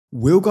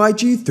We'll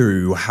guide you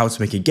through how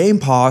to make a game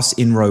pass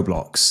in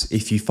Roblox.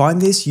 If you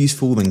find this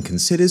useful, then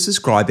consider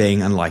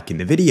subscribing and liking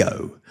the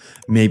video.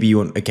 Maybe you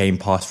want a game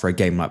pass for a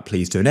game like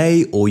Please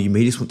Donate, or you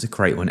may just want to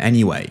create one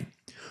anyway.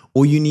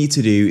 All you need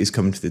to do is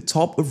come to the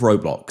top of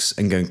Roblox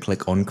and go and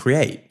click on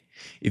Create.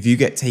 If you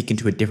get taken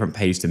to a different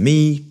page than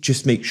me,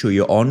 just make sure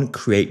you're on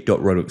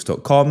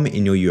create.roblox.com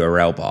in your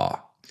URL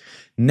bar.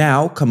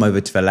 Now come over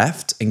to the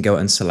left and go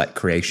and select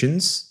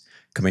Creations.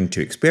 Come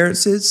into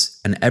Experiences,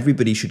 and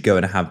everybody should go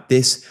and have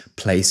this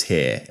place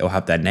here. It'll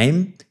have their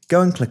name.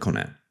 Go and click on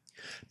it.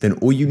 Then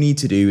all you need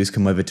to do is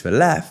come over to the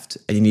left,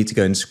 and you need to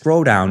go and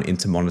scroll down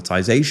into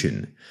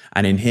monetization.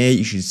 And in here,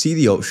 you should see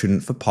the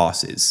option for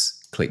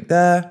passes. Click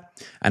there,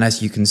 and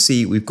as you can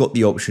see, we've got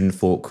the option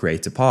for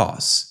create a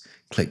pass.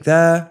 Click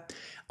there.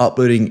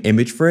 Uploading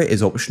image for it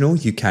is optional.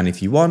 You can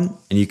if you want,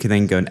 and you can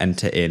then go and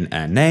enter in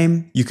a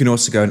name. You can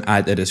also go and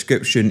add a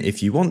description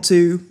if you want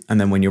to, and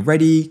then when you're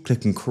ready,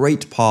 click on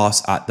create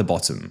pass at the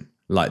bottom.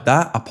 Like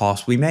that, a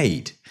pass we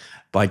made.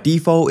 By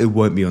default, it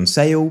won't be on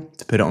sale.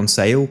 To put it on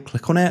sale,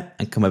 click on it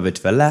and come over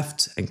to the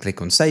left and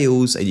click on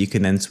sales, and you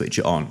can then switch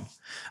it on.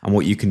 And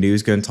what you can do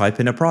is go and type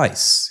in a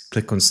price.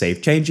 Click on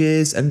save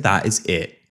changes, and that is it.